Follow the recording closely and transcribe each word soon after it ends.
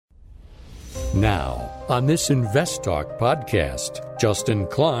Now, on this Invest Talk podcast, Justin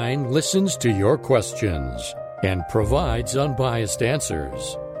Klein listens to your questions and provides unbiased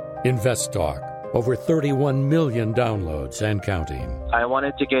answers. Invest Talk, over 31 million downloads and counting. I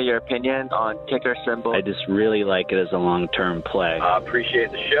wanted to get your opinion on ticker symbol. I just really like it as a long-term play.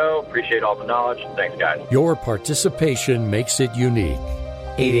 Appreciate the show. Appreciate all the knowledge. Thanks, guys. Your participation makes it unique.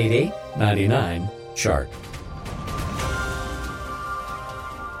 888-99-CHART.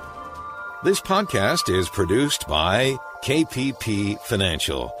 This podcast is produced by KPP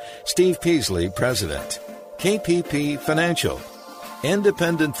Financial. Steve Peasley, President. KPP Financial.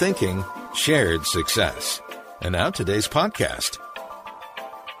 Independent thinking, shared success. And now today's podcast.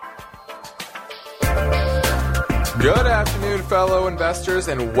 Good afternoon, fellow investors,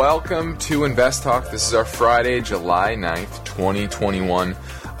 and welcome to Invest Talk. This is our Friday, July 9th, 2021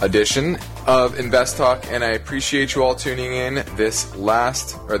 edition of Invest Talk, and I appreciate you all tuning in this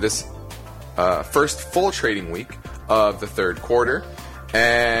first full trading week of the third quarter.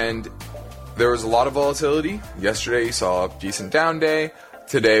 And there was a lot of volatility. Yesterday you saw a decent down day.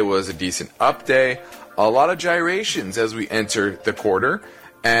 Today was a decent up day. A lot of gyrations as we enter the quarter.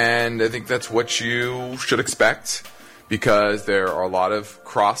 And I think that's what you should expect, because there are a lot of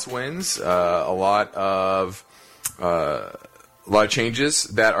crosswinds, a lot of changes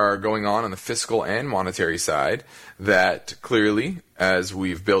that are going on the fiscal and monetary side that clearly, as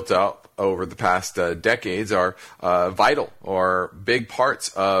we've built up over the past decades, are vital or big parts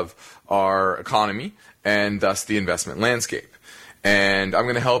of our economy and thus the investment landscape. And I'm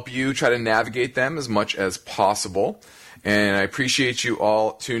going to help you try to navigate them as much as possible. And I appreciate you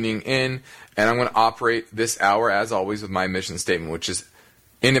all tuning in. And I'm going to operate this hour, as always, with my mission statement, which is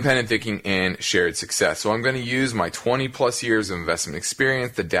independent thinking and shared success. So I'm going to use my 20 plus years of investment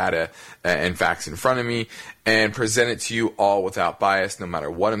experience, the data and facts in front of me, and present it to you all without bias, no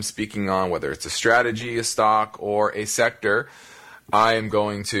matter what I'm speaking on, whether it's a strategy, a stock, or a sector. I am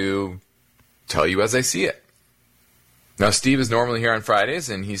going to tell you as I see it. Now, Steve is normally here on Fridays,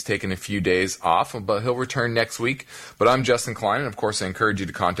 and he's taken a few days off, but he'll return next week. But I'm Justin Klein, and of course, I encourage you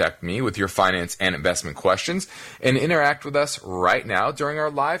to contact me with your finance and investment questions and interact with us right now during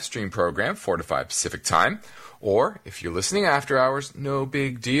our live stream program, 4 to 5 Pacific time. Or if you're listening after hours, no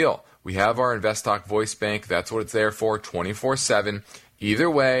big deal. We have our Invest Talk voice bank. That's what it's there for, 24/7. Either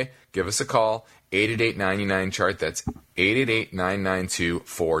way, give us a call, 888-99-CHART. That's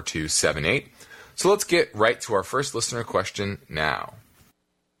 888-992-4278. So let's get right to our first listener question now.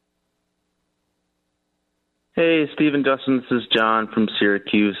 Hey, Steve and Justin, this is John from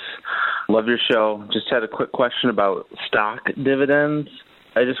Syracuse. Love your show. Just had a quick question about stock dividends.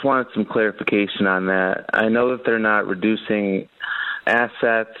 I just wanted some clarification on that. I know that they're not reducing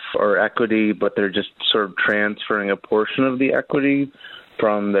assets or equity, but they're just sort of transferring a portion of the equity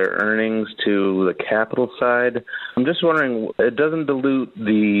from their earnings to the capital side. I'm just wondering, it doesn't dilute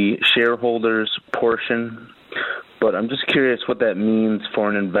the shareholders' portion, but I'm just curious what that means for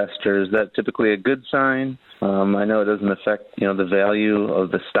an investor. Is that typically a good sign? I know it doesn't affect, the value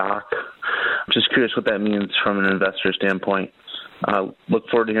of the stock. I'm just curious what that means from an investor standpoint. Look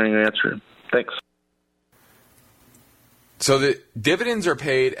forward to hearing your answer. Thanks. So the dividends are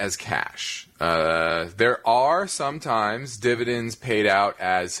paid as cash. There are sometimes dividends paid out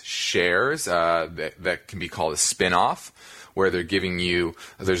as shares that can be called a spin-off, where they're giving you,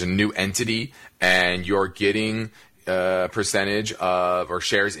 there's a new entity and you're getting a percentage of or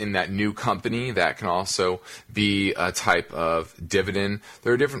shares in that new company. That can also be a type of dividend.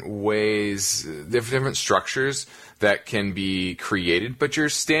 There are different ways, different structures that can be created, but your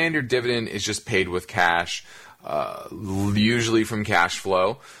standard dividend is just paid with cash. Usually from cash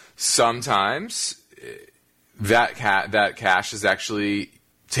flow. Sometimes that cash is actually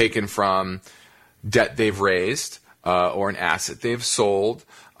taken from debt they've raised or an asset they've sold,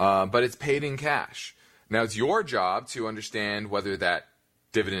 but it's paid in cash. Now, it's your job to understand whether that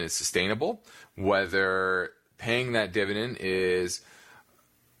dividend is sustainable, whether paying that dividend is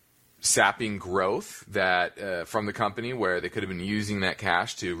sapping growth that from the company, where they could have been using that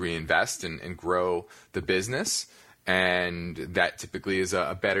cash to reinvest and grow the business, and that typically is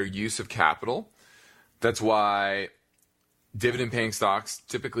a better use of capital. That's why dividend-paying stocks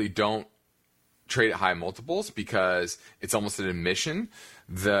typically don't trade at high multiples, because it's almost an admission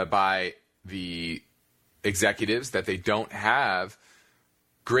by the executives that they don't have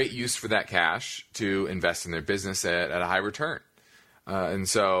great use for that cash to invest in their business at a high return. And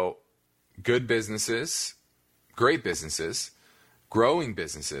so good businesses, great businesses, growing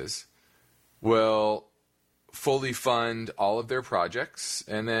businesses will fully fund all of their projects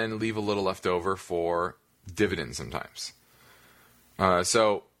and then leave a little left over for dividends sometimes.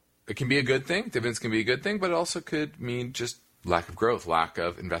 So it can be a good thing. Dividends can be a good thing, but it also could mean just lack of growth, lack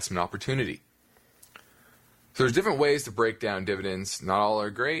of investment opportunity. So there's different ways to break down dividends. Not all are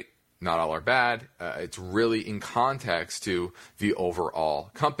great, not all are bad. It's really in context to the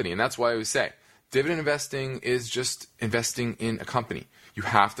overall company. And that's why I always say dividend investing is just investing in a company. You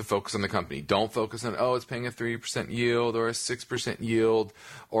have to focus on the company. Don't focus on, it's paying a 3% yield or a 6% yield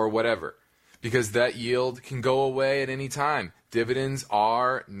or whatever, because that yield can go away at any time. Dividends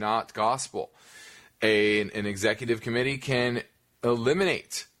are not gospel. An executive committee can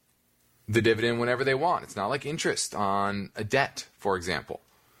eliminate the dividend whenever they want. It's not like interest on a debt, for example.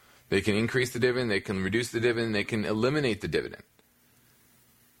 They can increase the dividend, they can reduce the dividend, they can eliminate the dividend.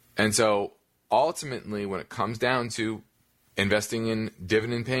 And so ultimately, when it comes down to investing in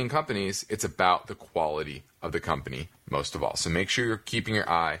dividend-paying companies, it's about the quality of the company most of all. So make sure you're keeping your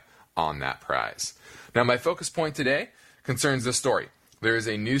eye on that prize. Now, my focus point today concerns this story. There is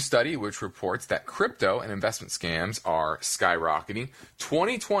a new study which reports that crypto and investment scams are skyrocketing.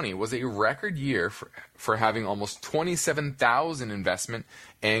 2020 was a record year for having almost 27,000 investment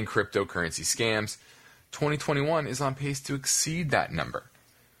and cryptocurrency scams. 2021 is on pace to exceed that number.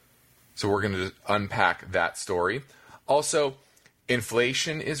 So we're going to unpack that story. Also,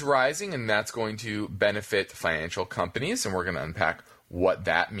 inflation is rising, and that's going to benefit financial companies, and we're going to unpack what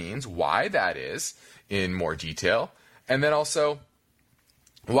that means, why that is in more detail, and then also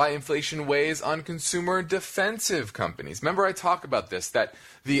why inflation weighs on consumer defensive companies. Remember I talk about this, that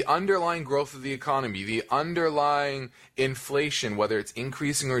the underlying growth of the economy, the underlying inflation, whether it's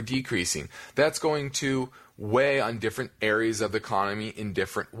increasing or decreasing, that's going to weigh on different areas of the economy in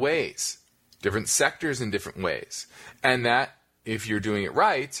different ways, different sectors in different ways. And that, if you're doing it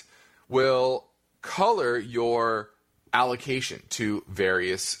right, will color your allocation to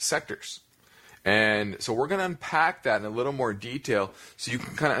various sectors. And so we're going to unpack that in a little more detail so you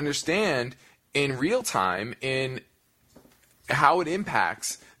can kind of understand in real time in how it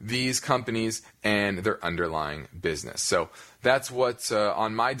impacts these companies and their underlying business. So that's what's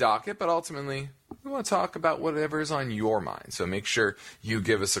on my docket, but ultimately we want to talk about whatever is on your mind. So make sure you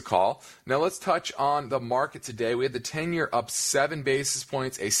give us a call. Now let's touch on the market today. We had the 10-year up 7 basis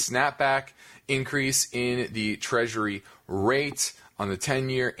points, a snapback increase in the Treasury rate on the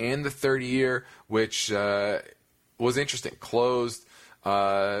 10-year and the 30-year, which was interesting. Closed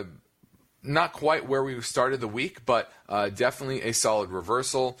not quite where we started the week, but definitely a solid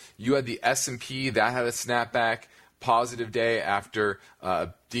reversal. You had the S&P, that had a snapback, positive day after a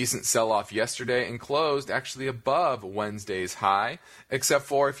decent sell-off yesterday, and closed actually above Wednesday's high, except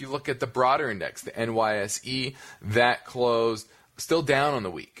for if you look at the broader index, the NYSE, that closed still down on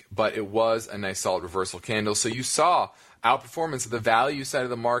the week, but it was a nice solid reversal candle. So you saw outperformance of the value side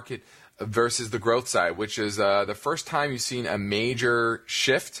of the market versus the growth side, which is the first time you've seen a major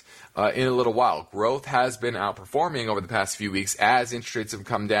shift in a little while. Growth has been outperforming over the past few weeks as interest rates have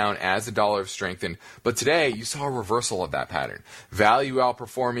come down, as the dollar has strengthened. But today, you saw a reversal of that pattern. Value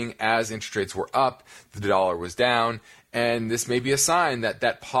outperforming as interest rates were up, the dollar was down. And this may be a sign that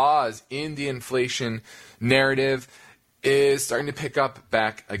that pause in the inflation narrative is starting to pick up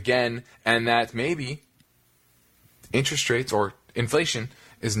back again, and that maybe interest rates or inflation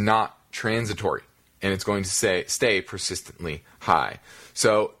is not transitory, and it's going to stay persistently high.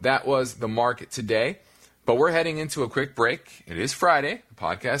 So that was the market today, but we're heading into a quick break. It is Friday. The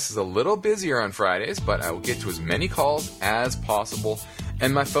podcast is a little busier on Fridays, but I will get to as many calls as possible,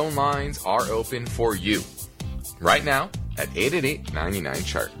 and my phone lines are open for you right now at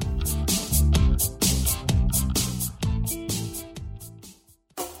 888-99-CHART.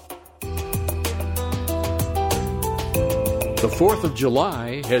 The 4th of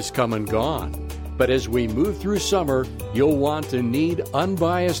July has come and gone, but as we move through summer, you'll want to need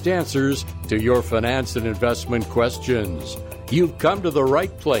unbiased answers to your finance and investment questions. You've come to the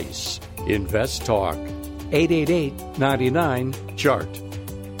right place. Invest Talk. 888-99-CHART.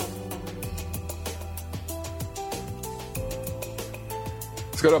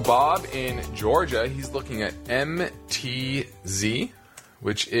 Let's go to Bob in Georgia. He's looking at MTZ,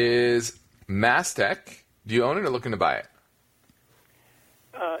 which is Mastech. Do you own it or looking to buy it?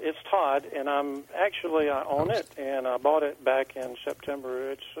 It's Todd, and I own it, and I bought it back in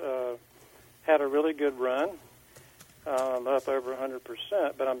September. It's had a really good run, up over 100%,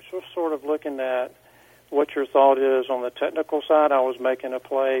 but I'm just sort of looking at what your thought is on the technical side. I was making a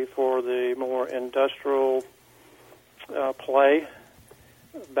play for the more industrial play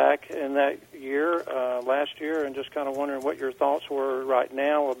back in that year, last year, and just kind of wondering what your thoughts were right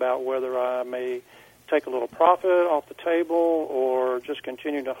now about whether I may take a little profit off the table or just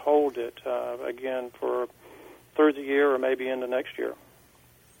continue to hold it again for through the year or maybe into next year.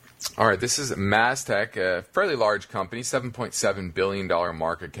 All right, this is Mastech, a fairly large company, $7.7 billion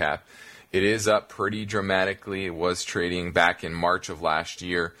market cap. It is up pretty dramatically. It was trading back in March of last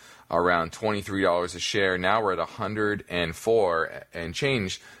year around $23 a share. Now we're at $104 and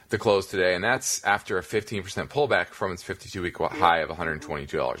change to close today, and that's after a 15% pullback from its 52-week high of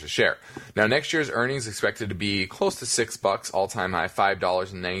 $122 a share. Now, next year's earnings expected to be close to $6, all-time high,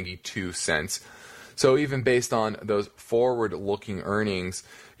 $5.92. So even based on those forward-looking earnings,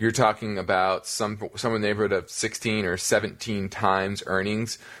 you're talking about somewhere in the neighborhood of 16 or 17 times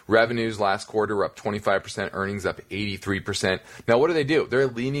earnings. Revenues last quarter were up 25%, earnings up 83%. Now, what do? They're a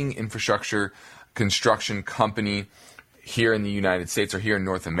leading infrastructure construction company here in the United States or here in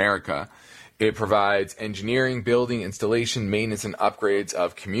North America. It provides engineering, building, installation, maintenance, and upgrades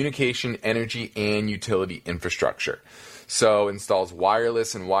of communication, energy, and utility infrastructure. So installs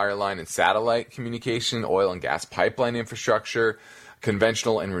wireless and wireline and satellite communication, oil and gas pipeline infrastructure,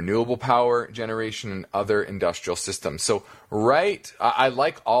 conventional and renewable power generation, and other industrial systems. So I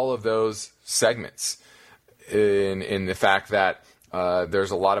like all of those segments in the fact that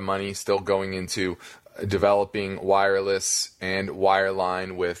there's a lot of money still going into developing wireless and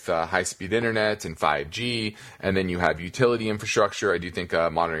wireline with high-speed internet and 5G, and then you have utility infrastructure. I do think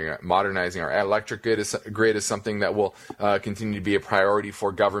modernizing our electric grid is something that will continue to be a priority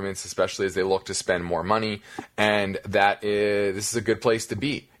for governments, especially as they look to spend more money, and this is a good place to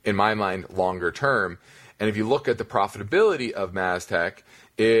be, in my mind, longer term. And if you look at the profitability of Mastech,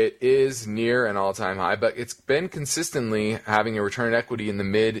 it is near an all-time high, but it's been consistently having a return on equity in the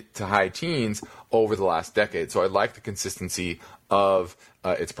mid to high teens over the last decade. So I like the consistency of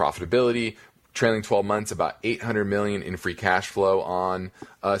its profitability. Trailing 12 months, about $800 million in free cash flow on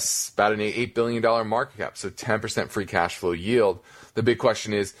about an $8 billion market cap, so 10% free cash flow yield. The big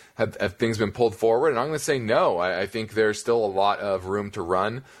question is, have things been pulled forward? And I'm going to say no. I think there's still a lot of room to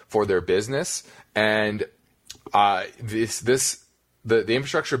run for their business. And the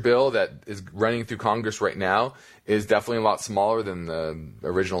infrastructure bill that is running through Congress right now is definitely a lot smaller than the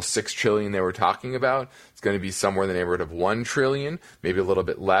original $6 trillion they were talking about. It's going to be somewhere in the neighborhood of $1 trillion, maybe a little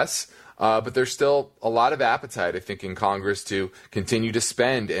bit less. But there's still a lot of appetite, I think, in Congress to continue to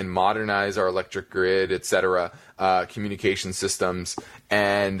spend and modernize our electric grid, et cetera, communication systems.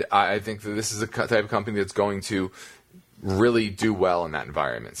 And I think that this is a type of company that's going to really do well in that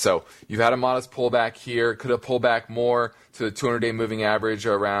environment. So you've had a modest pullback here. Could have pulled back more to the 200-day moving average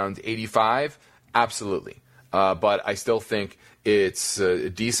around 85? Absolutely. But I still think it's a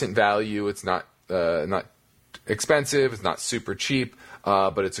decent value. It's not expensive. It's not super cheap.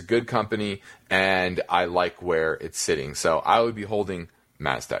 But it's a good company, and I like where it's sitting. So I would be holding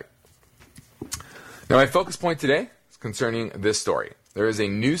Mastech. Now, my focus point today is concerning this story. There is a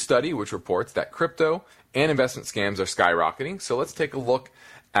new study which reports that crypto and investment scams are skyrocketing. So let's take a look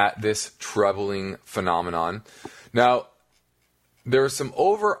at this troubling phenomenon. Now, there are some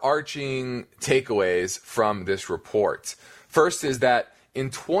overarching takeaways from this report. First is that in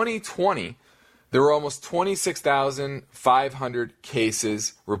 2020, there were almost 26,500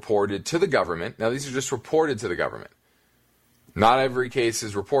 cases reported to the government. Now, these are just reported to the government. Not every case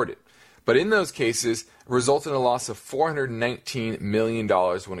is reported. But in those cases, it resulted in a loss of $419 million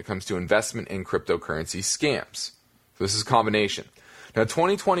when it comes to investment in cryptocurrency scams. So this is a combination. Now,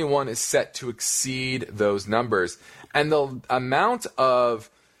 2021 is set to exceed those numbers. And the amount of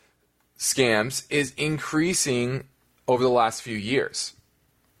scams is increasing over the last few years.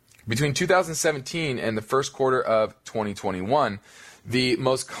 Between 2017 and the first quarter of 2021, the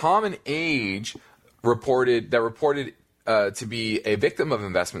most common age reported to be a victim of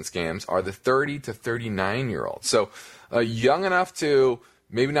investment scams are the 30 to 39-year-olds. So young enough to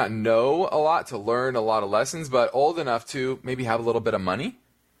maybe not know a lot, to learn a lot of lessons, but old enough to maybe have a little bit of money.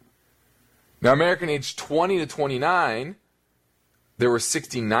 Now, American age 20 to 29, there were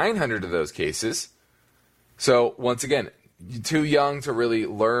 6,900 of those cases. So once again, too young to really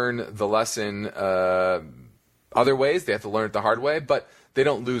learn the lesson other ways. They have to learn it the hard way, but they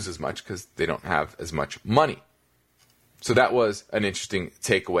don't lose as much because they don't have as much money. So that was an interesting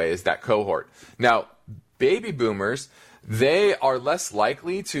takeaway, is that cohort. Now, baby boomers, they are less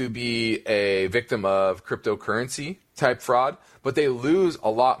likely to be a victim of cryptocurrency type fraud, but they lose a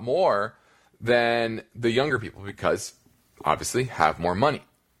lot more than the younger people because, obviously, have more money.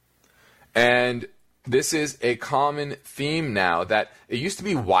 And this is a common theme now that it used to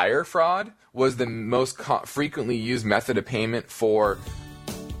be wire fraud was the most frequently used method of payment for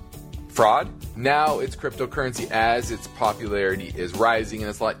fraud. Now it's cryptocurrency as its popularity is rising,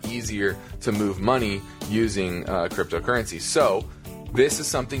 and it's a lot easier to move money using cryptocurrency. So this is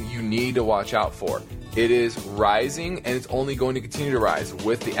something you need to watch out for. It is rising, and it's only going to continue to rise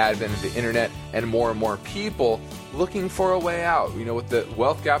with the advent of the internet and more people looking for a way out. With the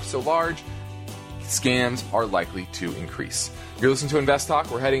wealth gap so large, scams are likely to increase. You're listening to Invest Talk.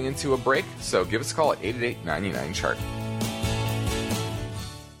 We're heading into a break, so give us a call at 888-99-CHART.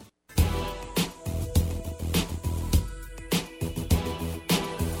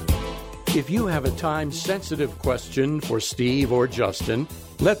 If you have a time-sensitive question for Steve or Justin,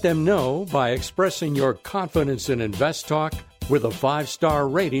 let them know by expressing your confidence in Invest Talk with a 5-star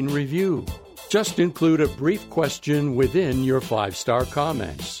rating review. Just include a brief question within your 5-star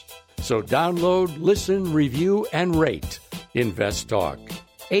comments. So download, listen, review, and rate Invest Talk.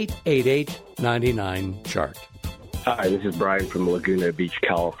 888-99-CHART. Hi, this is Brian from Laguna Beach,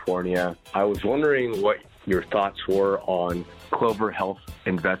 California. I was wondering what your thoughts were on Clover Health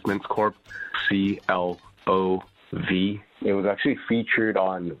Investments Corp, CLOV. It was actually featured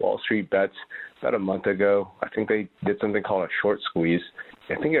on Wall Street Bets about a month ago. I think they did something called a short squeeze.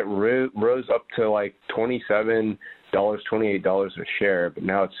 I think it rose up to like $27, $28 a share, but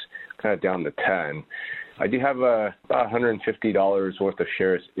now it's kind of down to $10. I do have about $150 worth of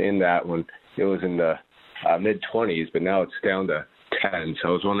shares in that when it was in the mid-20s, but now it's down to 10. So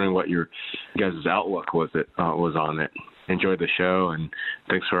I was wondering what your guys' outlook was on it. Enjoy the show, and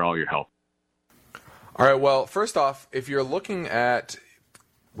thanks for all your help. All right, well, first off, if you're looking at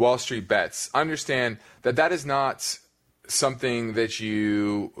Wall Street Bets, understand that is not something that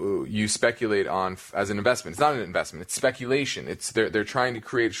you speculate on as an investment. It's not an investment. It's speculation. They're trying to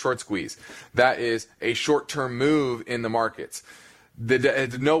create a short squeeze. That is a short-term move in the markets.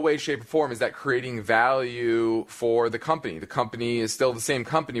 No way, shape, or form is that creating value for the company. The company is still the same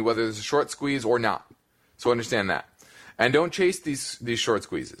company, whether there's a short squeeze or not. So understand that. And don't chase these short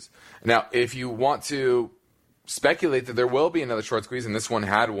squeezes. Now, if you want to speculate that there will be another short squeeze, and this one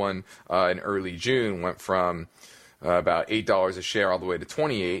had one in early June, went from about $8 a share all the way to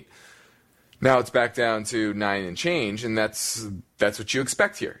 $28. Now it's back down to 9 and change, and that's what you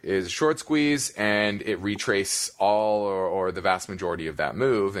expect here, is a short squeeze, and it retrace all or the vast majority of that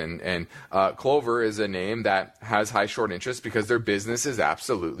move. And Clover is a name that has high short interest because their business is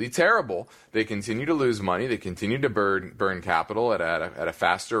absolutely terrible. They continue to lose money. They continue to burn capital at a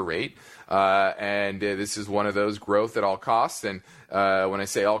faster rate. And this is one of those growth at all costs. And when I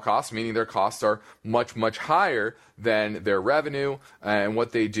say all costs, meaning their costs are much, much higher than their revenue. And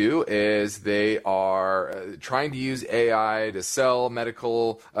what they do is they are trying to use AI to sell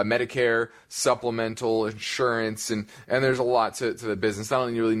Medicare, supplemental insurance, and there's a lot to the business. I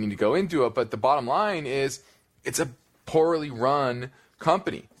don't really need to go into it, but the bottom line is it's a poorly run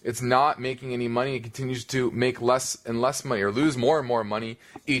company. It's not making any money. It continues to make less and less money, or lose more and more money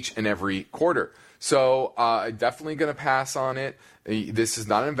each and every quarter. So definitely going to pass on it. This is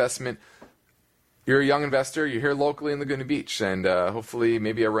not an investment. You're a young investor. You're here locally in Laguna Beach, and hopefully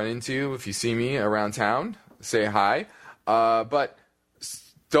maybe I run into you if you see me around town. Say hi. But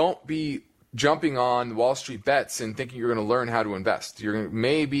don't be jumping on Wall Street Bets and thinking you're going to learn how to invest. You're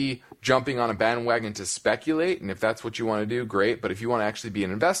maybe jumping on a bandwagon to speculate, and if that's what you want to do, great. But if you want to actually be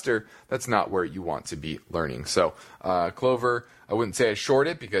an investor, that's not where you want to be learning. So Clover, I wouldn't say I short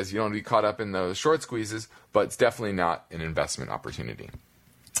it because you don't want to be caught up in those short squeezes, but it's definitely not an investment opportunity.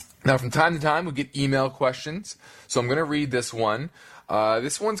 Now, from time to time, we get email questions, so I'm going to read this one.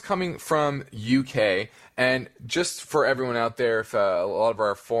 This one's coming from UK, and just for everyone out there, if a lot of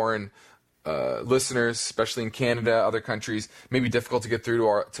our foreign listeners, especially in Canada, other countries, may be difficult to get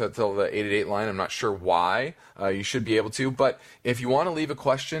through to the 888 line. I'm not sure why. You should be able to, but if you want to leave a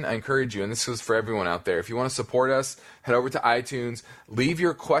question, I encourage you, and this is for everyone out there, if you want to support us, head over to iTunes, leave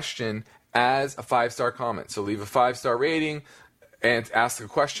your question as a 5-star comment. So leave a 5-star rating and ask a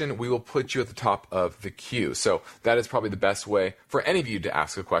question. We will put you at the top of the queue. So that is probably the best way for any of you to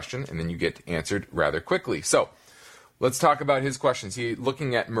ask a question, and then you get answered rather quickly. So let's talk about his questions. He's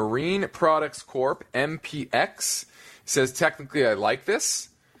looking at Marine Products Corp, MPX. He says, technically, I like this,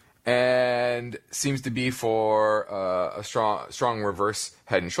 and seems to be for a strong reverse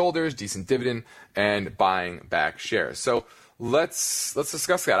head and shoulders, decent dividend, and buying back shares. So let's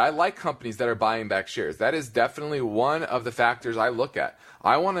discuss that. I like companies that are buying back shares. That is definitely one of the factors I look at.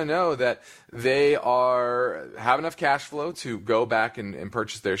 I want to know that they have enough cash flow to go back and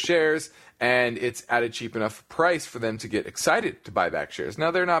purchase their shares, and it's at a cheap enough price for them to get excited to buy back shares. Now,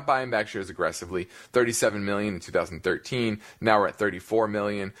 they're not buying back shares aggressively. $37 million in 2013. Now we're at $34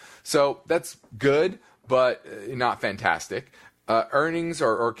 million. So that's good, but not fantastic. Earnings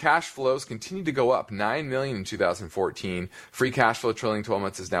or cash flows continue to go up. $9 million in 2014. Free cash flow trailing 12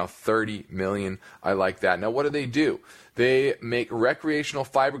 months is now $30 million. I like that. Now, what do? They make recreational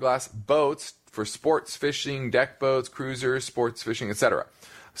fiberglass boats for sports fishing, deck boats, cruisers, sports fishing, etc.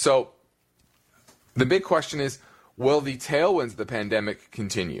 So the big question is, will the tailwinds of the pandemic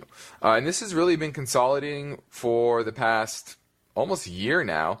continue? And this has really been consolidating for the past almost a year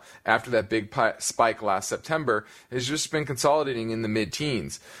now. After that big spike last September, has just been consolidating in the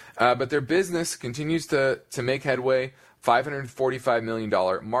mid-teens. But their business continues to make headway. $545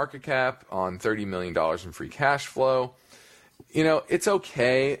 million market cap on $30 million in free cash flow. You know, it's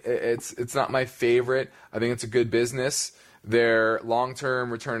okay. It's not my favorite. I think it's a good business. Their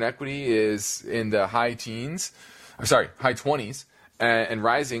long-term return on equity is in the high 20s, and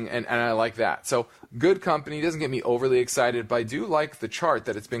rising, and I like that. So good company, doesn't get me overly excited, but I do like the chart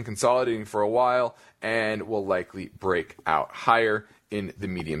that it's been consolidating for a while and will likely break out higher in the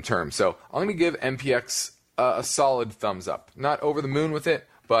medium term. So I'm going to give MPX a solid thumbs up. Not over the moon with it,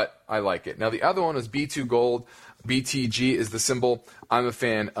 but I like it. Now the other one was B2 Gold. BTG is the symbol. I'm a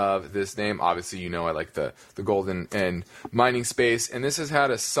fan of this name. Obviously, you know I like the gold and mining space. And this has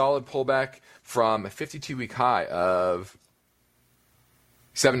had a solid pullback from a 52-week high of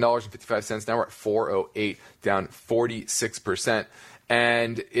 $7.55. Now we're at $4.08, down 46%.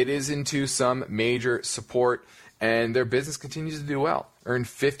 And it is into some major support. And their business continues to do well. Earned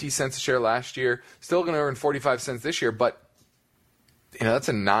 50 cents a share last year. Still going to earn 45 cents this year. But you know, that's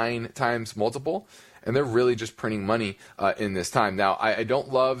a 9 times multiple. And they're really just printing money in this time. Now, I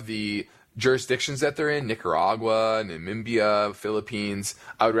don't love the jurisdictions that they're in, Nicaragua, Namibia, Philippines.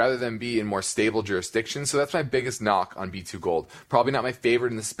 I would rather them be in more stable jurisdictions. So that's my biggest knock on B2 Gold. Probably not my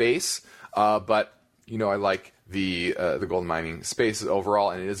favorite in the space, but you know I like the gold mining space overall,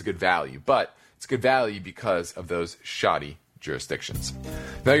 and it is a good value. But it's good value because of those shoddy jurisdictions.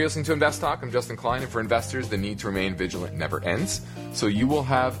 Now you're listening to Invest Talk. I'm Justin Klein, and for investors, the need to remain vigilant never ends. So you will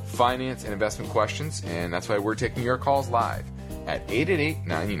have finance and investment questions, and that's why we're taking your calls live at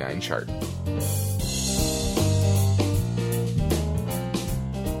 888-99-CHART.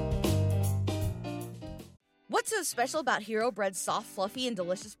 What's so special about Hero Bread's soft, fluffy, and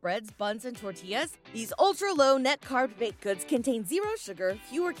delicious breads, buns, and tortillas? These ultra-low net-carb baked goods contain zero sugar,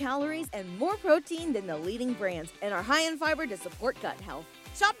 fewer calories, and more protein than the leading brands, and are high in fiber to support gut health.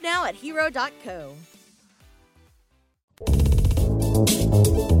 Shop now at hero.co.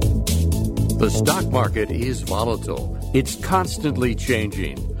 The stock market is volatile. It's constantly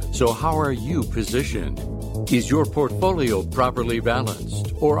changing. So how are you positioned? Is your portfolio properly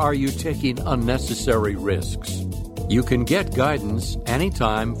balanced, or are you taking unnecessary risks? You can get guidance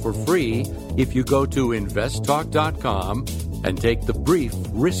anytime for free if you go to investtalk.com and take the brief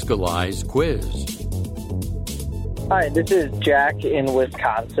Riskalyze quiz. Hi, this is Jack in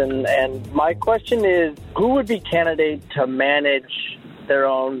Wisconsin, and my question is, who would be candidate to manage their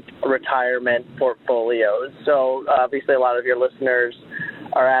own retirement portfolios? So obviously a lot of your listeners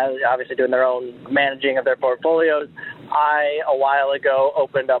are obviously doing their own managing of their portfolios. I, a while ago,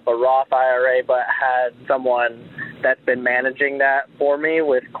 opened up a Roth IRA, but had someone that's been managing that for me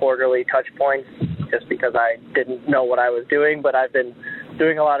with quarterly touch points just because I didn't know what I was doing. But I've been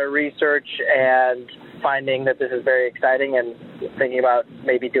doing a lot of research and finding that this is very exciting and thinking about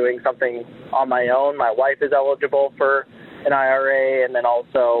maybe doing something on my own. My wife is eligible for an IRA, and then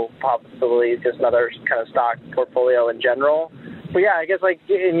also possibly just another kind of stock portfolio in general. But yeah, I guess, like,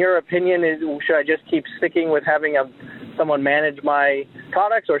 in your opinion, should I just keep sticking with having someone manage my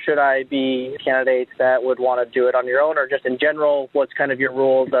products, or should I be candidates that would want to do it on your own? Or just in general, what's kind of your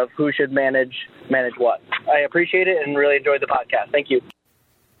rules of who should manage what? I appreciate it and really enjoyed the podcast. Thank you.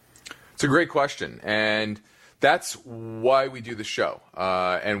 It's a great question, and that's why we do the show.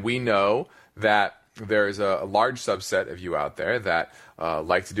 And we know that there's a large subset of you out there that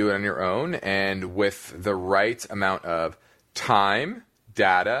like to do it on your own, and with the right amount of time,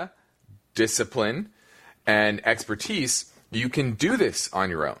 data, discipline, and expertise, you can do this on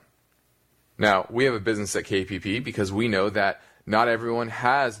your own. Now, we have a business at KPP because we know that not everyone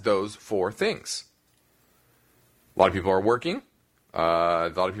has those 4 things. A lot of people are working.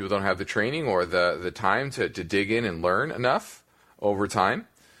 A lot of people don't have the training or the time to dig in and learn enough over time.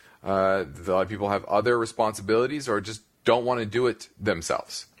 A lot of people have other responsibilities or just don't want to do it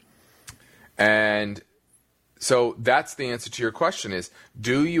themselves. And so that's the answer to your question is,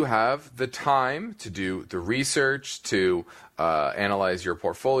 do you have the time to do the research, to analyze your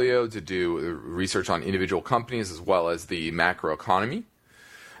portfolio, to do research on individual companies as well as the macroeconomy?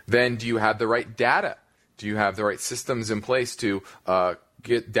 Then do you have the right data? Do you have the right systems in place to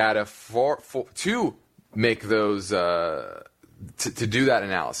get data to make those, to do that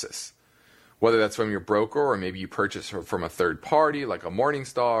analysis? Whether that's from your broker or maybe you purchase from a third party like a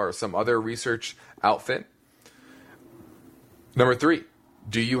Morningstar or some other research outfit. Number 3,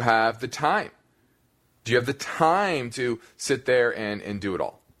 do you have the time Do you have the time to sit there and do it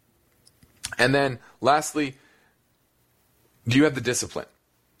all? And then lastly, do you have the discipline?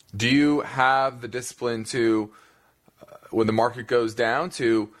 Do you have the discipline to, when the market goes down,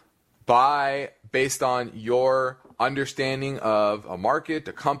 to buy based on your understanding of a market,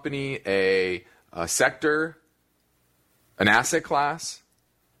 a company, a sector, an asset class,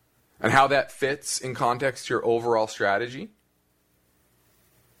 and how that fits in context to your overall strategy?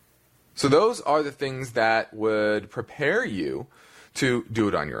 So those are the things that would prepare you to do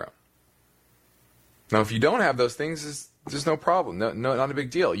it on your own. Now, if you don't have those things, there's no problem. No, not a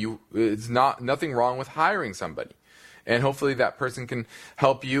big deal. It's nothing wrong with hiring somebody. And hopefully that person can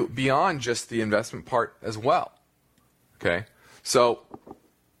help you beyond just the investment part as well. Okay? So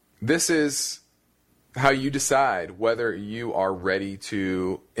this is how you decide whether you are ready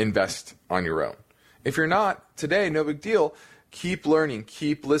to invest on your own. If you're not today, no big deal. Keep learning,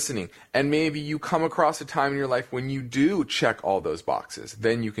 keep listening, and maybe you come across a time in your life when you do check all those boxes.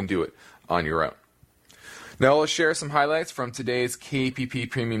 Then you can do it on your own. Now I'll share some highlights from today's KPP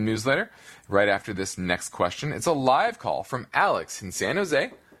Premium Newsletter right after this next question. It's a live call from Alex in San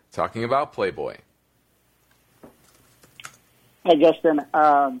Jose talking about Playboy. Hi, Justin.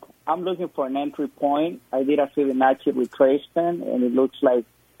 I'm looking for an entry point. I did a Fibonacci retracement, and it looks like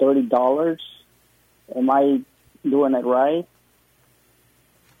 $30. Am I doing it right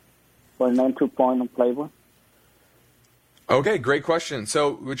for an entry point on Playboy? Okay, great question.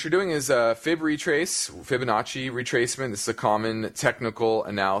 So what you're doing is Fibonacci retracement. This is a common technical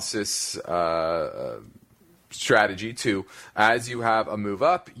analysis strategy to, as you have a move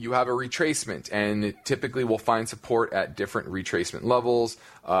up, you have a retracement, and it typically will find support at different retracement levels.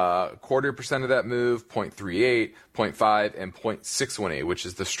 0.25% of that move, 0.38, 0.5, and 0.618, which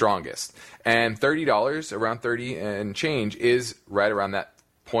is the strongest. And $30, around 30 and change, is right around that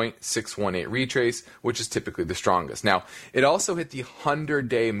 0.618 retrace, which is typically the strongest. Now, it also hit the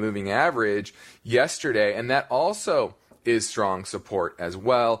 100-day moving average yesterday, and that also is strong support as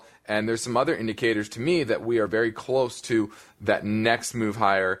well. And there's some other indicators to me that we are very close to that next move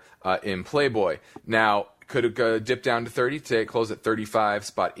higher in Playboy. Now, could it dip down to 30? Today it closed at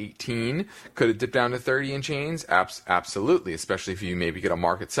 35.18. Could it dip down to 30 and change? Absolutely, especially if you maybe get a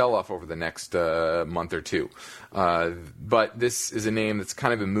market sell-off over the next month or two. But this is a name that's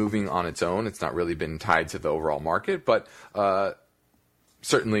kind of been moving on its own. It's not really been tied to the overall market, but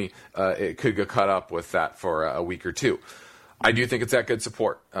certainly it could get cut up with that for a week or two. I do think it's at good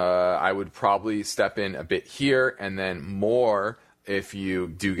support. I would probably step in a bit here and then more if you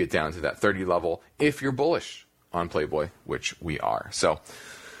do get down to that 30 level, if you're bullish on Playboy, which we are. So,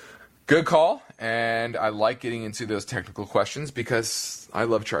 good call, and I like getting into those technical questions because I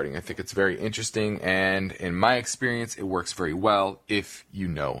love charting. I think it's very interesting, and in my experience, it works very well if you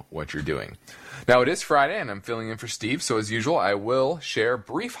know what you're doing. Now, it is Friday, and I'm filling in for Steve, so as usual, I will share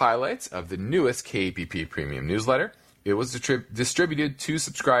brief highlights of the newest KPP Premium newsletter. It was distributed to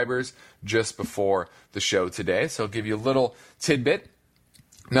subscribers just before the show today, so I'll give you a little tidbit.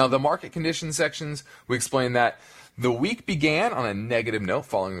 Now, the market conditions sections, we explained that the week began on a negative note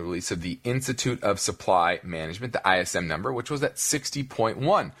following the release of the Institute of Supply Management, the ISM number, which was at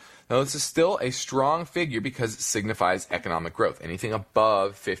 60.1. Now, this is still a strong figure because it signifies economic growth. Anything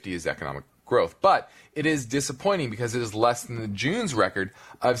above 50 is economic growth, but it is disappointing because it is less than the June's record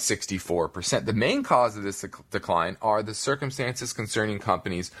of 64%. The main cause of this decline are the circumstances concerning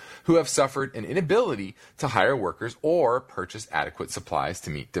companies who have suffered an inability to hire workers or purchase adequate supplies to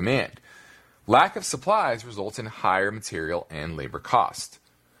meet demand. Lack of supplies results in higher material and labor costs.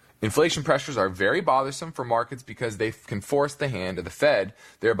 Inflation pressures are very bothersome for markets because they can force the hand of the Fed,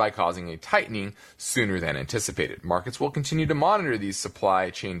 thereby causing a tightening sooner than anticipated. Markets will continue to monitor these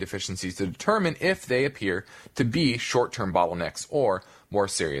supply chain deficiencies to determine if they appear to be short-term bottlenecks or more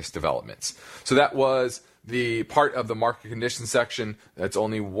serious developments. So that was the part of the market conditions section. That's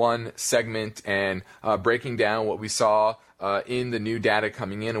only one segment, and breaking down what we saw in the new data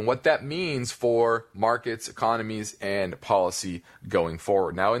coming in and what that means for markets, economies, and policy going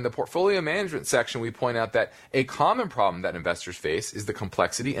forward. Now, in the portfolio management section, we point out that a common problem that investors face is the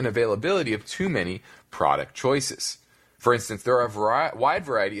complexity and availability of too many product choices. For instance, there are a wide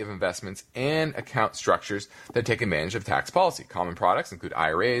variety of investments and account structures that take advantage of tax policy. Common products include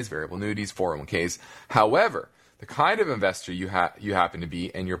IRAs, variable annuities, 401ks. However, the kind of investor you happen to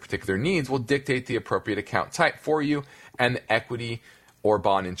be and your particular needs will dictate the appropriate account type for you and the equity or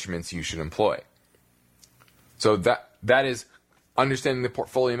bond instruments you should employ. So that is understanding the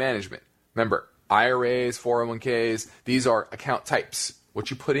portfolio management. Remember, IRAs, 401ks, these are account types. What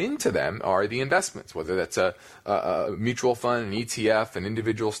you put into them are the investments, whether that's a mutual fund, an ETF, an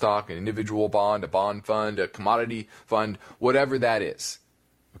individual stock, an individual bond, a bond fund, a commodity fund, whatever that is.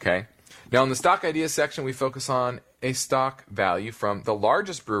 Okay? Now, in the stock ideas section, we focus on a stock value from the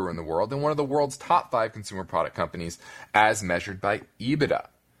largest brewer in the world and one of the world's top 5 consumer product companies as measured by EBITDA.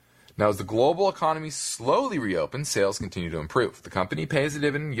 Now, as the global economy slowly reopens, sales continue to improve. The company pays a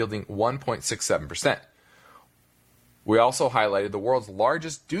dividend yielding 1.67%. We also highlighted the world's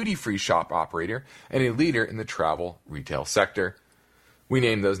largest duty-free shop operator and a leader in the travel retail sector. We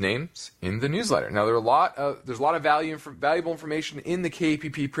named those names in the newsletter. Now, there's a lot of valuable information in the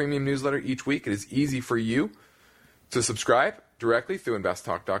KPP Premium newsletter each week. It is easy for you to subscribe directly through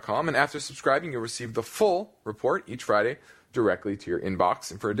investtalk.com, and after subscribing, you'll receive the full report each Friday directly to your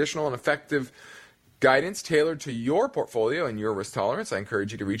inbox. And for additional and effective guidance tailored to your portfolio and your risk tolerance, I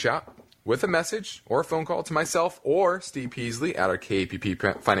encourage you to reach out with a message or a phone call to myself or Steve Peasley at our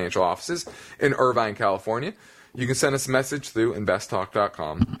KPP financial offices in Irvine, California. You can send us a message through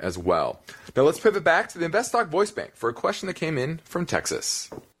investtalk.com as well. Now let's pivot back to the InvestTalk voice bank for a question that came in from Texas.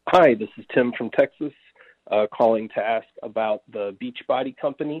 Hi, this is Tim from Texas, calling to ask about the Beachbody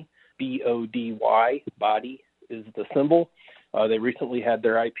company. BODY, body is the symbol. They recently had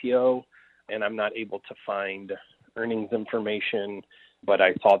their IPO, and I'm not able to find earnings information, but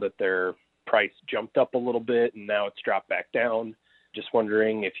I saw that their price jumped up a little bit, and now it's dropped back down. Just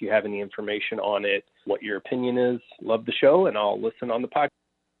wondering if you have any information on it, what your opinion is. Love the show, and I'll listen on the podcast.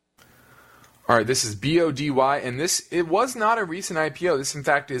 All right, this is BODY, and it was not a recent IPO. This, in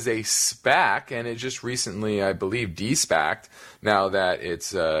fact, is a SPAC, and it just recently, I believe, de-SPACed now that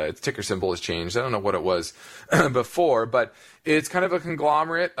its ticker symbol has changed. I don't know what it was before, but it's kind of a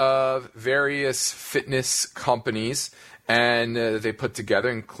conglomerate of various fitness companies, and they put together,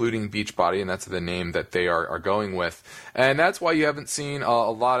 including Beachbody, and that's the name that they are going with. And that's why you haven't seen a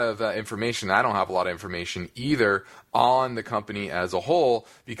lot of information. I don't have a lot of information either on the company as a whole,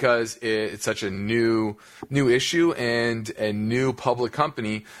 because it's such a new issue and a new public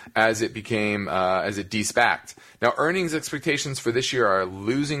company as it became as it de-SPACed. Now, earnings expectations for this year are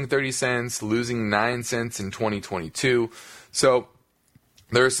losing 30 cents, losing 9 cents in 2022. So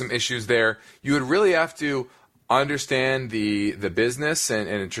there are some issues there. You would really have to understand the business and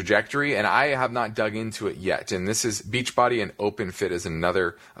the trajectory, and I have not dug into it yet. And this is Beachbody and OpenFit is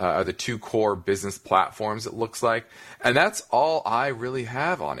another are the two core business platforms, it looks like. And that's all I really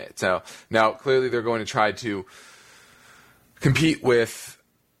have on it. So now clearly they're going to try to compete with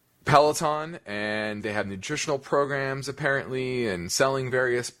Peloton, and they have nutritional programs apparently, and selling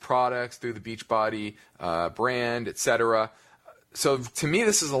various products through the Beachbody brand, etc. So to me,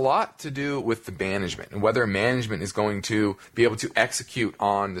 this is a lot to do with the management and whether management is going to be able to execute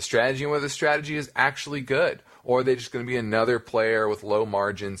on the strategy and whether the strategy is actually good, or are they just going to be another player with low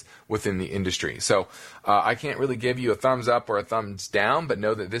margins within the industry. So I can't really give you a thumbs up or a thumbs down, but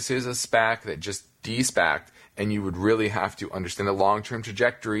know that this is a SPAC that just de-SPACed, and you would really have to understand the long-term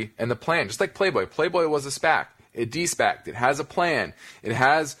trajectory and the plan. Just like Playboy. Playboy was a SPAC. It de-SPACed. It has a plan. It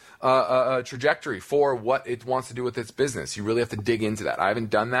has a trajectory for what it wants to do with its business. You really have to dig into that. I haven't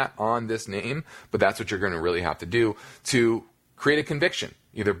done that on this name, but that's what you're going to really have to do to create a conviction,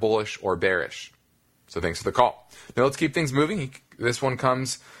 either bullish or bearish. So thanks for the call. Now let's keep things moving. This one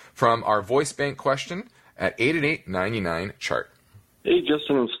comes from our voice bank question at 888-99-CHART. Hey,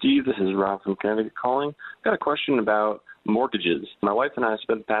 Justin and Steve. This is Rob from Connecticut calling. Got a question about mortgages. My wife and I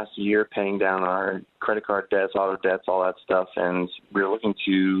spent the past year paying down our credit card debts, auto debts, all that stuff, and we're looking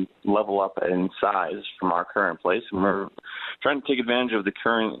to level up in size from our current place. And we're trying to take advantage of the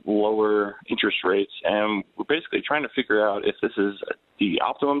current lower interest rates, and we're basically trying to figure out if this is the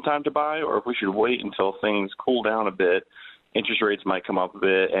optimum time to buy or if we should wait until things cool down a bit. Interest rates might come up a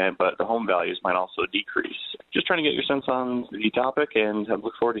bit, but the home values might also decrease. Just trying to get your sense on the topic, and I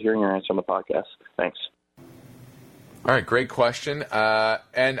look forward to hearing your answer on the podcast. Thanks. All right, great question.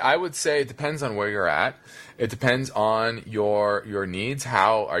 And I would say it depends on where you're at. It depends on your needs.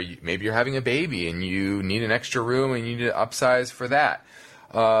 How are you? Maybe you're having a baby and you need an extra room and you need to upsize for that.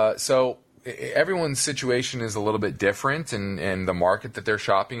 So everyone's situation is a little bit different, and the market that they're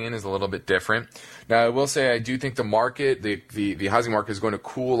shopping in is a little bit different. Now, I will say I do think the market, the housing market is going to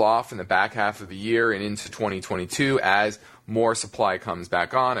cool off in the back half of the year and into 2022 as more supply comes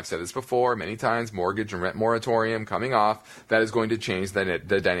back on. I've said this before many times, mortgage and rent moratorium coming off. That is going to change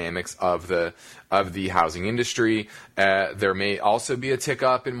the dynamics of the housing industry. There may also be a tick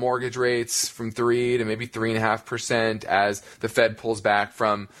up in mortgage rates from 3 to maybe 3.5% as the Fed pulls back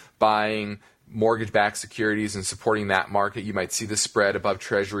from buying mortgage-backed securities and supporting that market. You might see the spread above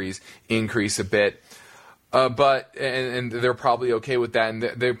treasuries increase a bit. But they're probably okay with that, and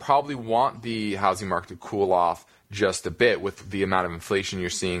they probably want the housing market to cool off just a bit with the amount of inflation you're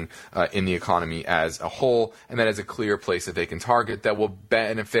seeing in the economy as a whole, and that is a clear place that they can target that will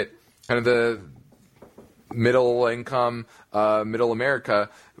benefit kind of the middle income, middle America,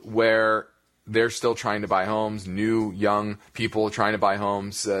 where they're still trying to buy homes, new, young people trying to buy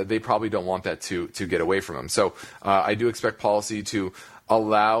homes. They probably don't want that to get away from them. So I do expect policy to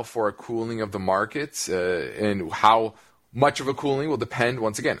allow for a cooling of the markets, and how much of a cooling will depend,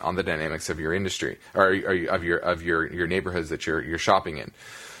 once again, on the dynamics of your industry or of your neighborhoods that you're shopping in.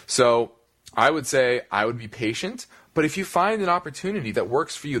 So I would say I would be patient, but if you find an opportunity that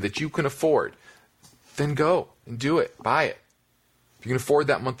works for you that you can afford, then go and do it. Buy it. If you can afford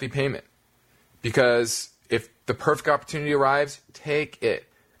that monthly payment. Because if the perfect opportunity arrives, take it.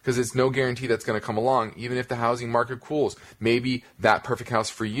 Because it's no guarantee that's going to come along, even if the housing market cools. Maybe that perfect house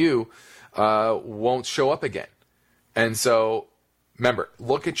for you won't show up again. And so, remember,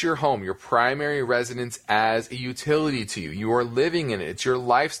 look at your home, your primary residence, as a utility to you. You are living in it. It's your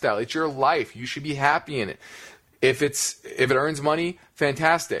lifestyle. It's your life. You should be happy in it. If it earns money,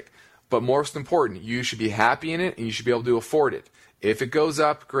 fantastic. But most important, you should be happy in it, and you should be able to afford it. If it goes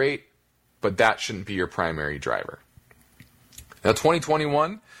up, great, but that shouldn't be your primary driver. Now,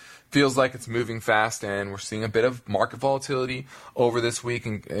 2021 feels like it's moving fast, and we're seeing a bit of market volatility over this week.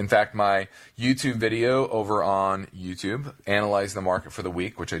 In fact, my YouTube video over on YouTube, Analyzing the Market for the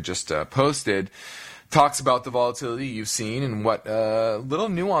Week, which I just posted, talks about the volatility you've seen and what little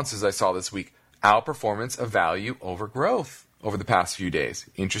nuances I saw this week. Outperformance of value over growth over the past few days.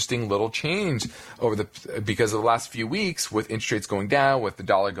 Interesting little change because of the last few weeks with interest rates going down, with the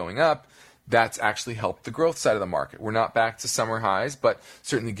dollar going up. That's actually helped the growth side of the market. We're not back to summer highs, but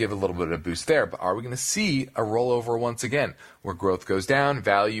certainly give a little bit of a boost there. But are we going to see a rollover once again where growth goes down,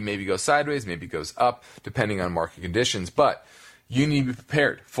 value maybe goes sideways, maybe goes up, depending on market conditions? But you need to be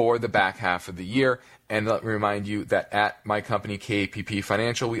prepared for the back half of the year. And let me remind you that at my company, KPP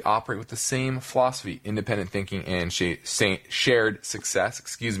Financial, we operate with the same philosophy, independent thinking and shared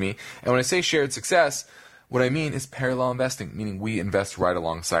success. And when I say shared success, what I mean is parallel investing, meaning we invest right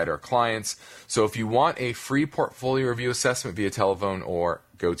alongside our clients. So if you want a free portfolio review assessment via telephone or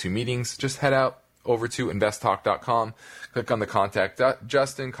GoToMeetings, just head out over to investtalk.com, click on the Contact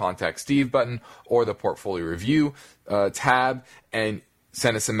Justin, Contact Steve button, or the Portfolio Review tab, and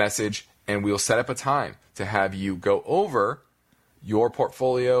send us a message, and we'll set up a time to have you go over your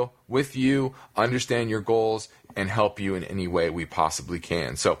portfolio with you, understand your goals, and help you in any way we possibly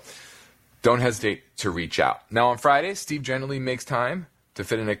can. So don't hesitate to reach out. Now on Fridays, Steve generally makes time to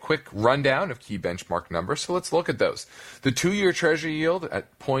fit in a quick rundown of key benchmark numbers. So let's look at those. The 2-year Treasury yield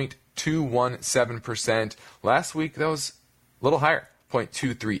at 0.217%. Last week, that was a little higher,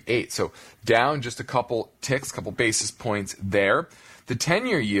 0.238. So down just a couple ticks, couple basis points there. The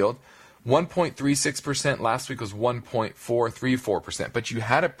 10-year yield, 1.36%. Last week was 1.434%. But you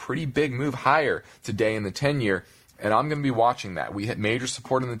had a pretty big move higher today in the 10-year, and I'm going to be watching that. We hit major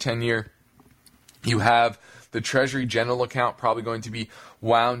support in the 10-year. You have the Treasury General Account probably going to be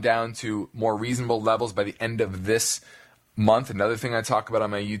wound down to more reasonable levels by the end of this month. Another thing I talk about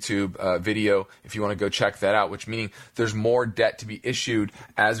on my YouTube video, if you want to go check that out, which meaning there's more debt to be issued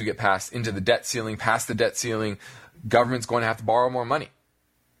as we get past the debt ceiling. Government's going to have to borrow more money.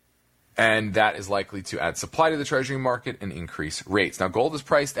 And that is likely to add supply to the Treasury market and increase rates. Now, gold is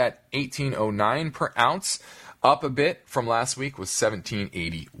priced at $1,809 per ounce. Up a bit from last week was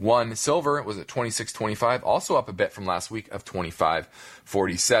 $17.81. Silver was at $26.25, also up a bit from last week of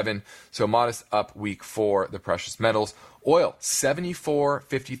 $25.47. So modest up week for the precious metals. Oil,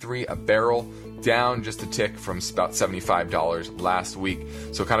 $74.53 a barrel, down just a tick from about $75 last week.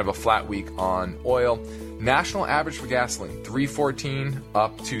 So kind of a flat week on oil. National average for gasoline, $3.14,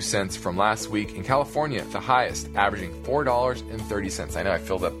 up 2 cents from last week. In California, the highest, averaging $4.30. I know I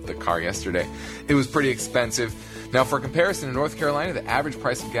filled up the car yesterday. It was pretty expensive. Now, for comparison, in North Carolina, the average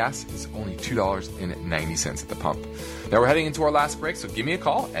price of gas is only $2.90 at the pump. Now, we're heading into our last break, so give me a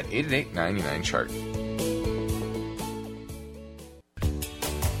call at 888-99-CHART.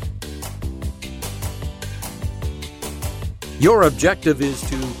 Your objective is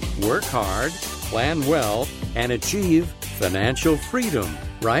to work hard, plan well, and achieve financial freedom,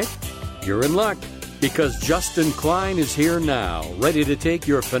 right? You're in luck, because Justin Klein is here now, ready to take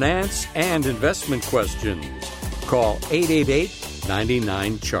your finance and investment questions. Call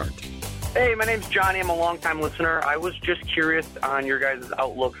 888-99-CHART. Hey, my name's Johnny. I'm a longtime listener. I was just curious on your guys'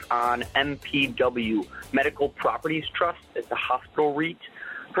 outlooks on MPW, Medical Properties Trust. It's a hospital REIT.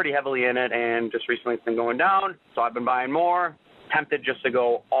 Pretty heavily in it, and just recently it's been going down, so I've been buying more. tempted just to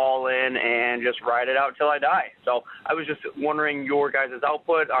go all in and just ride it out till I die. So I was just wondering your guys'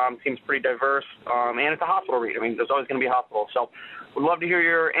 output. Seems pretty diverse, and it's a hospital REIT. I mean, there's always going to be hospitals. So would love to hear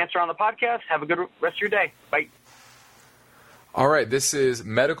your answer on the podcast. Have a good rest of your day. Bye. All right, this is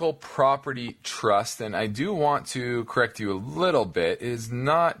Medical Property Trust, and I do want to correct you a little bit. It is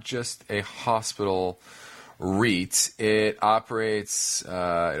not just a hospital REIT. It operates, it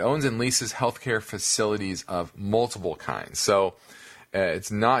owns and leases healthcare facilities of multiple kinds. So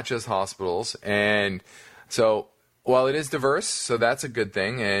it's not just hospitals. And so while it is diverse, so that's a good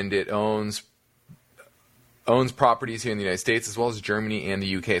thing, and it owns properties here in the United States as well as Germany and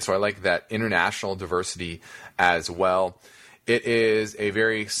the UK. So I like that international diversity as well. It is a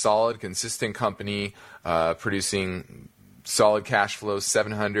very solid, consistent company producing solid cash flow,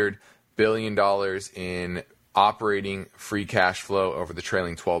 $700 billion in operating free cash flow over the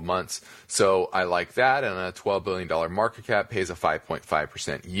trailing 12 months. So I like that. And a $12 billion market cap, pays a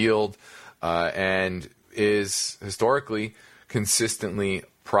 5.5% yield, and is historically consistently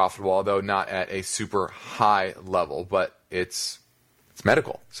profitable, although not at a super high level, but it's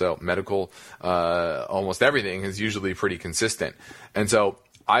medical. So medical, almost everything is usually pretty consistent. And so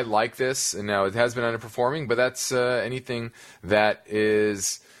I like this, and now it has been underperforming, but that's anything that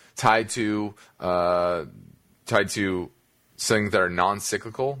is tied to things that are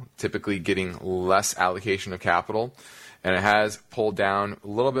non-cyclical, typically getting less allocation of capital. And it has pulled down a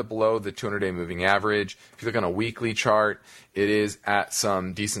little bit below the 200-day moving average. If you look on a weekly chart, it is at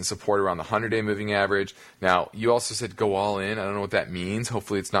some decent support around the 100-day moving average. Now, you also said go all in. I don't know what that means.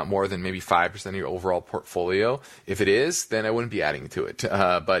 Hopefully it's not more than maybe 5% of your overall portfolio. If it is, then I wouldn't be adding to it.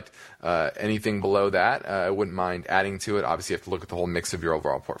 But anything below that, I wouldn't mind adding to it. Obviously, you have to look at the whole mix of your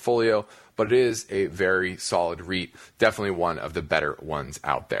overall portfolio. But it is a very solid REIT. Definitely one of the better ones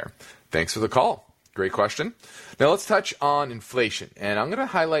out there. Thanks for the call. Great question. Now let's touch on inflation. And I'm going to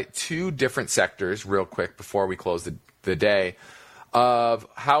highlight two different sectors real quick before we close the day of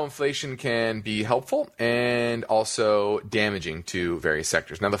how inflation can be helpful and also damaging to various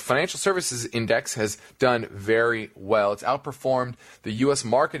sectors. Now, the financial services index has done very well. It's outperformed the U.S.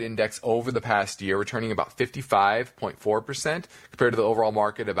 market index over the past year, returning about 55.4% compared to the overall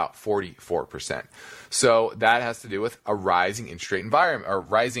market about 44%. So that has to do with a rising interest rate environment or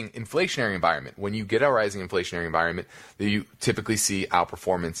rising inflationary environment. When you get a rising inflationary environment, you typically see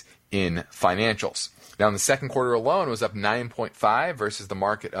outperformance in financials. Now, in the second quarter alone, it was up 9.5% versus the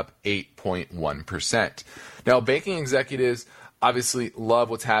market up 8.1%. Now, banking executives obviously love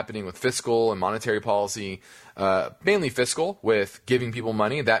what's happening with fiscal and monetary policy, mainly fiscal, with giving people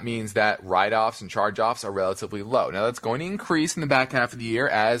money. That means that write-offs and charge-offs are relatively low. Now, that's going to increase in the back half of the year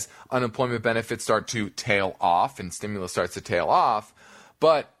as unemployment benefits start to tail off and stimulus starts to tail off,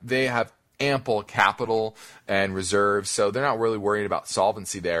 but they have ample capital and reserves, so they're not really worried about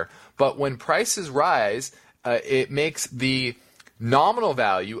solvency there. But when prices rise, it makes the nominal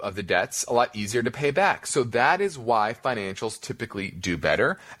value of the debts a lot easier to pay back. So that is why financials typically do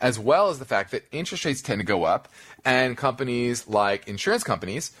better, as well as the fact that interest rates tend to go up, and companies like insurance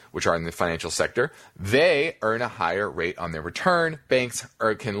companies, which are in the financial sector, they earn a higher rate on their return. Banks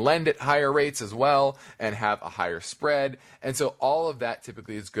can lend at higher rates as well and have a higher spread. And so all of that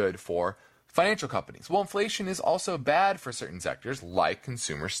typically is good for financial companies. Well, inflation is also bad for certain sectors like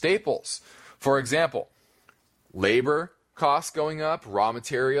consumer staples. For example, labor costs going up, raw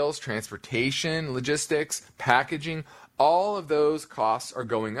materials, transportation, logistics, packaging, all of those costs are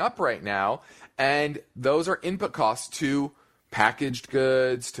going up right now, and those are input costs to packaged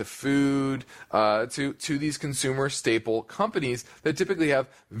goods, to food, to these consumer staple companies that typically have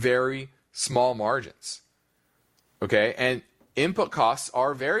very small margins. Okay, and input costs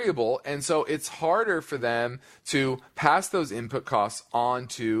are variable, and so it's harder for them to pass those input costs on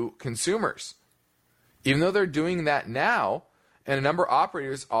to consumers. Even though they're doing that now, and a number of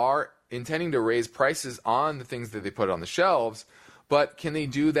operators are intending to raise prices on the things that they put on the shelves, but can they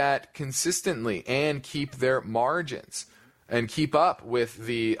do that consistently and keep their margins and keep up with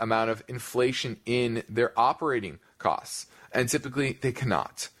the amount of inflation in their operating costs? And typically they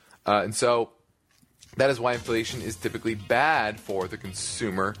cannot. And so that is why inflation is typically bad for the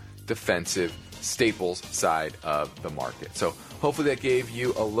consumer defensive staples side of the market. So hopefully that gave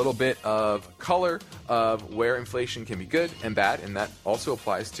you a little bit of color of where inflation can be good and bad, and that also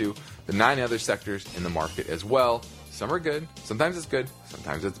applies to the 9 other sectors in the market as well. Some are good, sometimes it's good,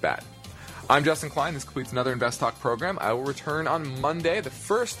 sometimes it's bad. I'm Justin Klein. This completes another Invest Talk program. I will return on Monday, the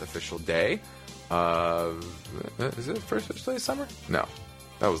first official day of... is it the first official day of summer? No,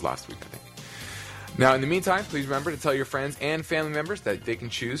 that was last week, I think. Now, in the meantime, please remember to tell your friends and family members that they can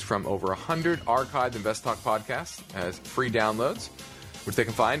choose from over 100 archived Invest Talk podcasts as free downloads, which they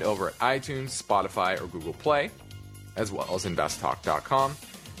can find over at iTunes, Spotify, or Google Play, as well as investtalk.com.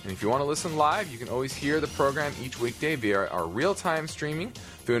 And if you want to listen live, you can always hear the program each weekday via our real-time streaming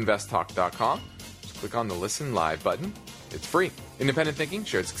through investtalk.com. Just click on the Listen Live button. It's free. Independent thinking,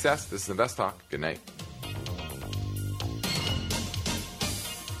 shared success. This is Invest Talk. Good night.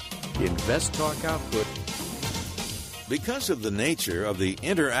 Invest Talk output. Because of the nature of the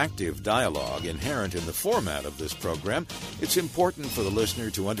interactive dialogue inherent in the format of this program, it's important for the listener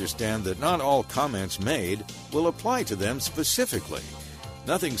to understand that not all comments made will apply to them specifically.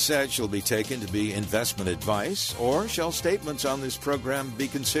 Nothing said shall be taken to be investment advice, or shall statements on this program be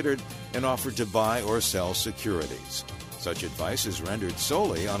considered an offer to buy or sell securities. Such advice is rendered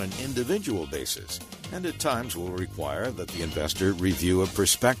solely on an individual basis, and at times will require that the investor review a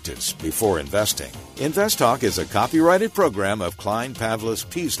prospectus before investing. Invest Talk is a copyrighted program of Klein Pavlis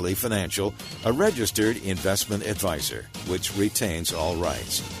Peasley Financial, a registered investment advisor, which retains all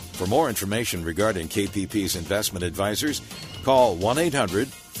rights. For more information regarding KPP's investment advisors, call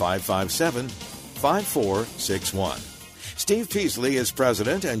 1-800-557-5461. Steve Peasley is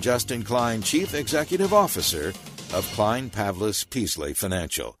President and Justin Klein, Chief Executive Officer of Klein Pavlis Peasley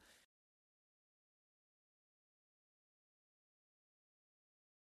Financial.